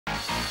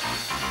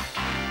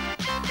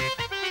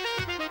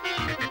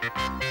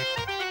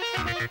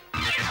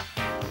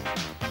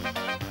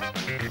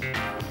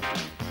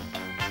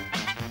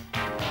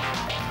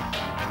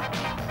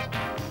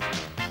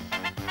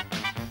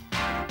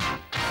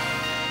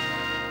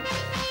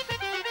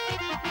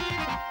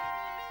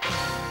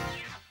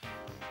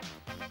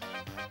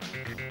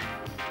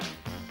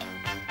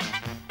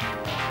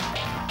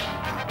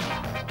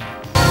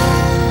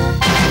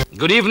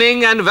Good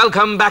evening and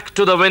welcome back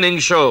to The Winning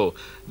Show,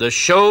 the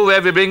show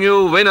where we bring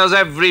you winners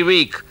every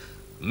week.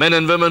 Men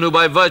and women who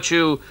by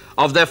virtue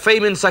of their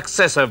fame and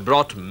success have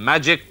brought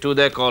magic to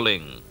their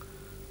calling.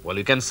 Well,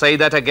 you can say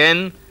that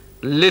again,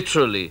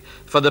 literally,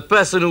 for the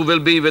person who will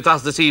be with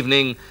us this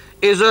evening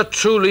is a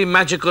truly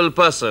magical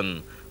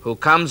person who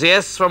comes,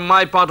 yes, from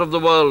my part of the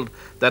world,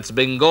 that's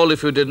Bengal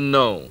if you didn't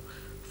know.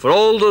 For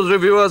all those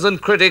reviewers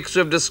and critics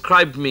who have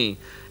described me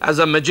as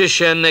a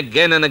magician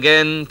again and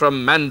again,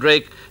 from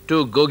Mandrake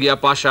to Gogia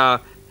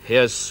Pasha,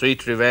 here's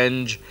sweet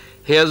revenge.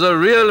 Here's a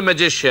real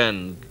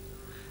magician,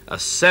 a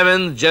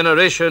 7th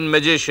generation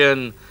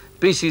magician,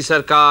 PC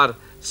Sorcar,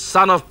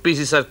 son of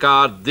PC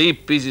Sorcar, the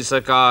PC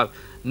Sorcar,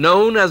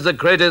 known as the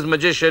greatest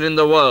magician in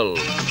the world.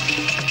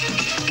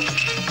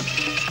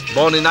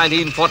 Born in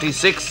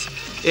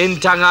 1946 in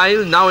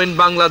Tangail, now in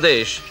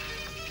Bangladesh,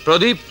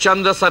 Pradeep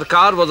Chandra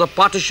Sorcar was a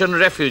partition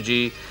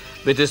refugee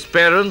with his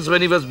parents when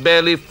he was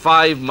barely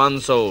 5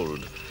 months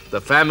old.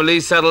 The family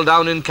settled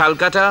down in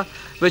Calcutta,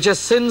 which has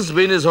since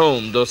been his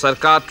home, though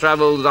Sorcar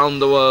travels around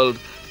the world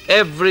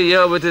every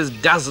year with his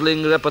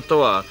dazzling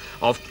repertoire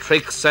of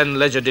tricks and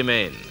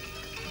legerdemain.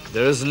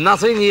 There is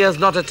nothing he has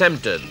not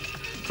attempted,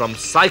 from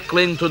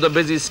cycling through the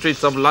busy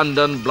streets of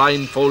London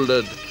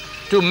blindfolded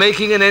to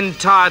making an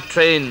entire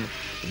train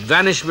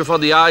vanish before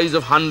the eyes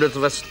of hundreds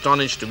of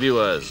astonished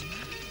viewers.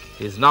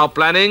 He is now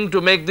planning to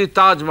make the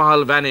Taj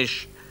Mahal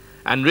vanish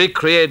and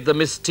recreate the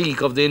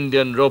mystique of the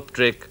Indian rope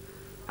trick.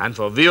 And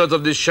for viewers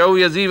of this show,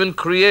 he has even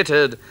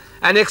created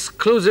an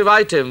exclusive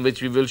item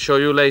which we will show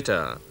you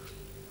later.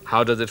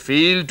 How does it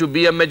feel to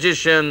be a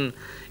magician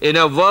in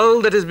a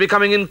world that is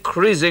becoming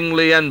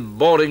increasingly and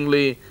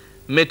boringly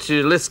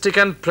materialistic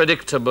and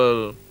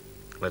predictable?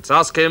 Let's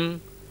ask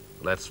him.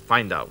 Let's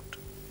find out.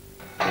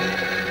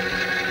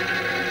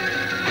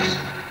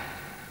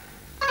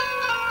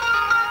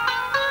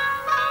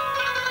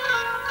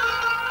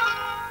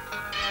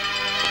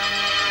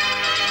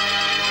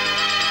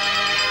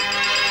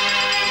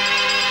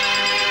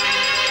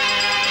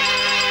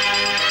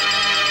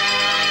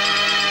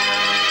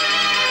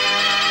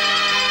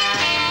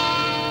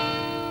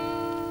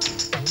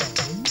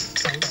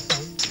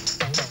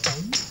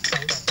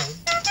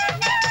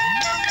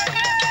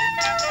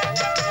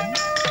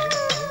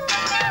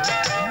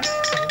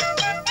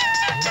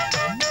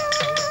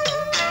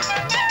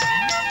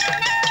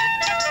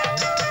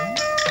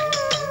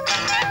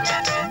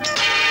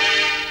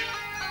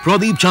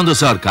 Pradeep Chandra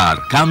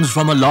Sorcar comes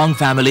from a long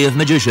family of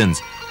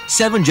magicians.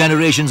 7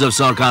 generations of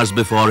Sorcars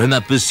before him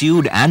have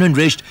pursued and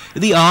enriched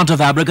the art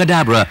of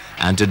abracadabra,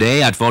 and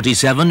today at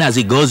 47, as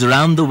he goes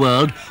around the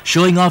world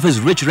showing off his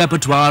rich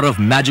repertoire of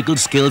magical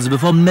skills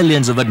before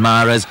millions of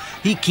admirers,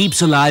 he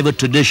keeps alive a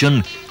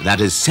tradition that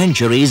is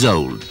centuries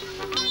old.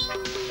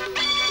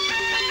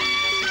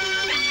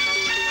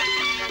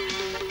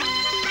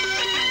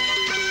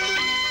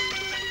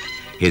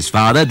 His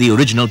father, the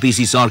original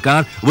PC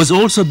Sorcar, was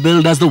also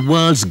billed as the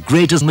world's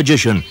greatest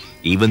magician,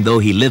 even though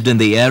he lived in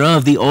the era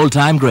of the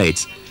all-time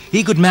greats.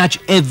 He could match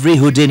every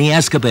Houdini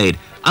escapade,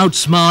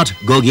 outsmart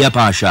Gogia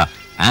Pasha,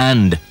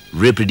 and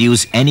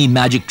reproduce any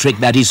magic trick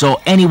that he saw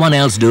anyone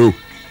else do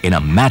in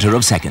a matter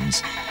of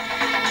seconds.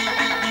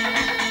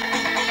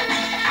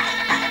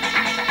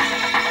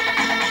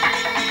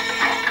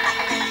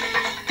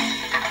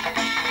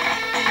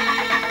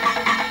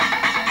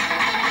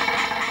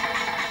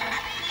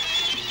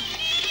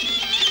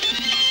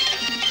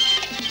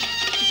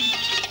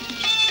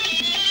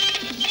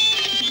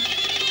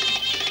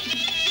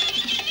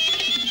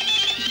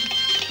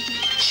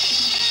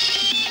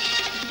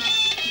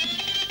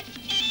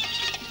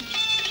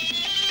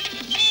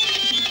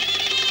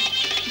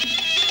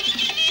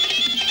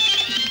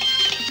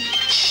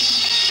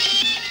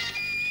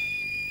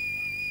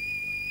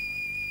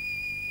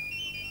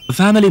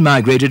 The family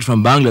migrated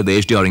from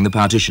Bangladesh during the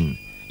partition.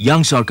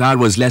 Young Sorcar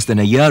was less than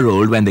a year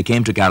old when they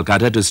came to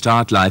Calcutta to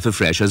start life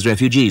afresh as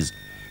refugees.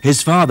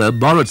 His father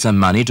borrowed some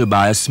money to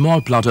buy a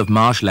small plot of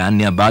marshland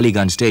near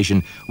Baliganj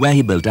station, where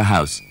he built a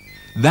house.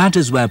 That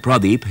is where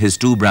Pradeep, his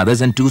 2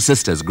 brothers and 2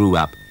 sisters grew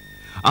up.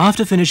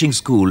 After finishing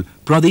school,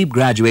 Pradeep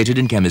graduated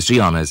in chemistry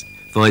honours,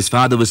 for his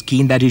father was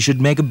keen that he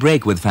should make a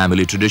break with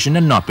family tradition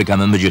and not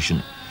become a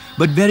magician.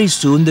 But very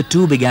soon the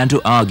two began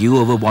to argue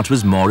over what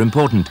was more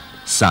important,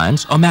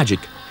 science or magic.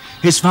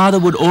 His father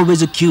would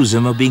always accuse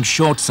him of being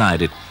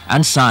short-sighted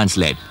and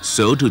science-led,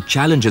 so to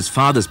challenge his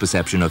father's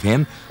perception of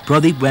him,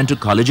 Pradeep went to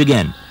college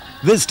again,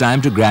 this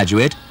time to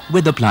graduate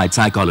with applied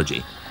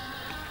psychology.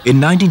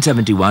 In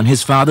 1971,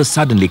 his father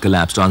suddenly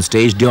collapsed on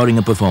stage during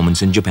a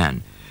performance in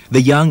Japan.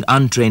 The young,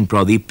 untrained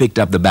Pradeep picked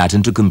up the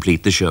baton to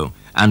complete the show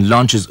and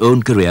launch his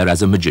own career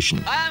as a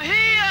magician. I'm here!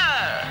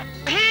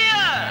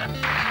 Here!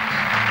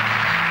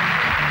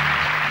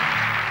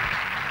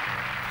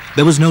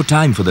 There was no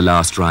time for the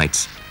last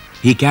rites.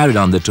 He carried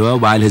on the tour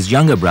while his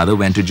younger brother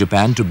went to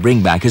Japan to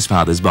bring back his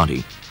father's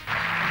body.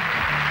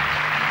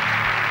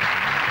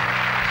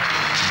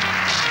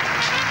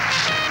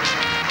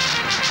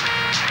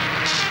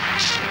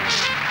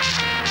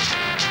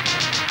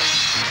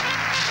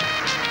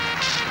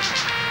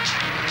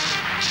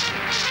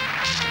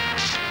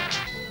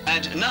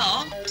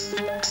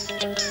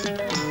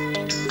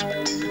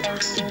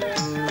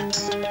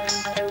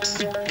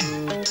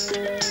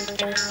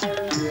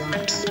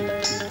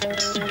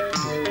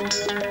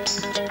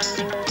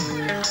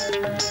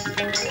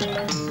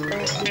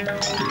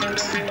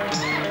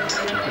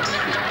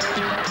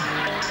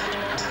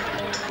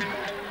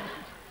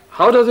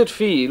 How does it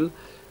feel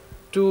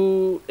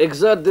to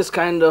exert this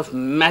kind of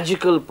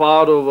magical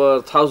power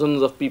over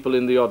thousands of people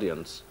in the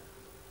audience?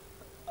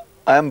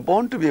 I am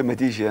born to be a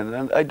magician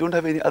and I don't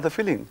have any other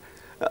feeling.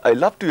 I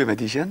love to be a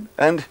magician,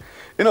 and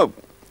you know,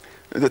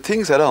 the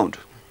things around,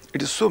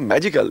 it is so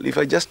magical. If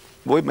I just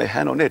wave my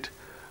hand on it,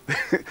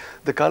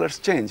 the colors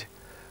change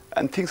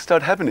and things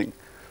start happening.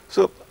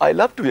 So I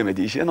love to be a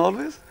magician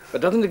always.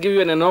 But doesn't it give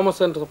you an enormous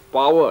sense of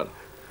power?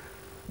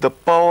 The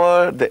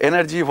power, the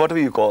energy, whatever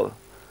you call,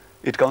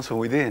 it comes from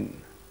within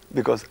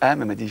because I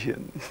am a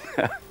magician.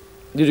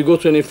 Did you go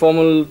through any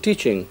formal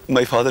teaching?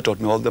 My father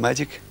taught me all the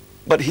magic,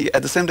 but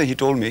at the same time he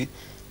told me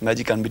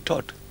magic can't be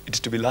taught, it's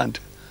to be learned.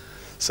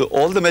 So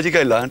all the magic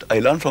I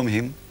learned from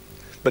him,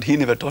 but he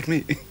never taught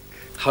me.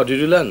 How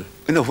did you learn?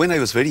 You know, when I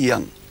was very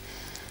young,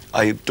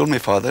 I told my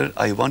father,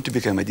 I want to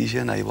become a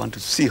magician, I want to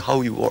see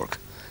how you work.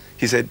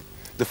 He said,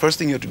 the first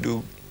thing you have to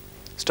do,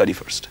 study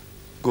first.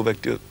 Go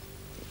back to your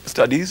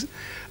studies,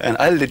 and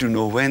I'll let you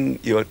know when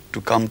you are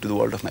to come to the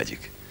world of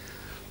magic.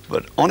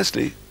 But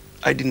honestly,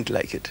 I didn't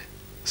like it.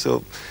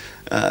 So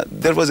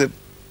there was a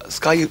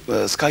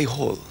sky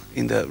hole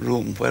in the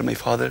room where my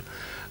father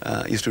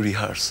used to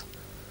rehearse.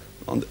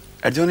 On the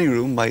adjoining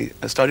room, my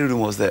study room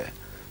was there.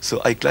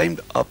 So I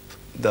climbed up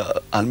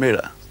the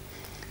almirah,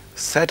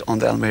 sat on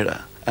the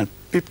almirah, and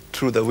peeped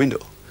through the window.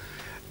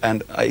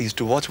 And I used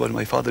to watch what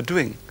my father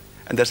doing.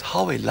 And that's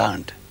how I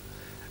learned.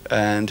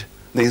 And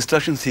the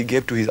instructions he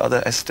gave to his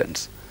other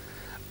assistants,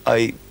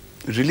 I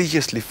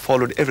religiously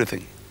followed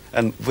everything.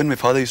 And when my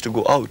father used to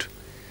go out,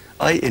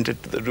 I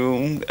entered the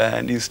room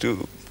and used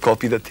to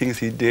copy the things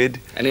he did.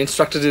 And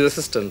instructed his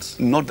assistants?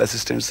 Not the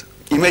assistants,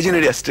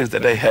 imaginary assistants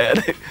that I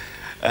had.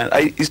 And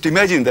I used to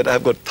imagine that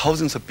I've got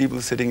thousands of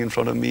people sitting in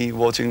front of me,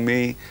 watching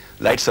me,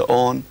 lights are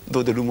on,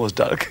 though the room was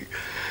dark.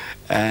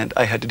 And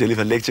I had to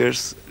deliver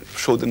lectures,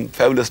 show them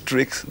fabulous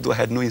tricks, though I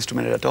had no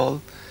instrument at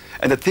all.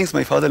 And the things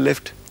my father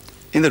left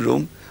in the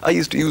room, I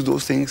used to use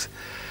those things.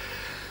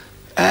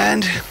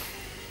 And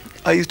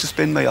I used to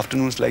spend my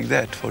afternoons like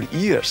that for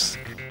years.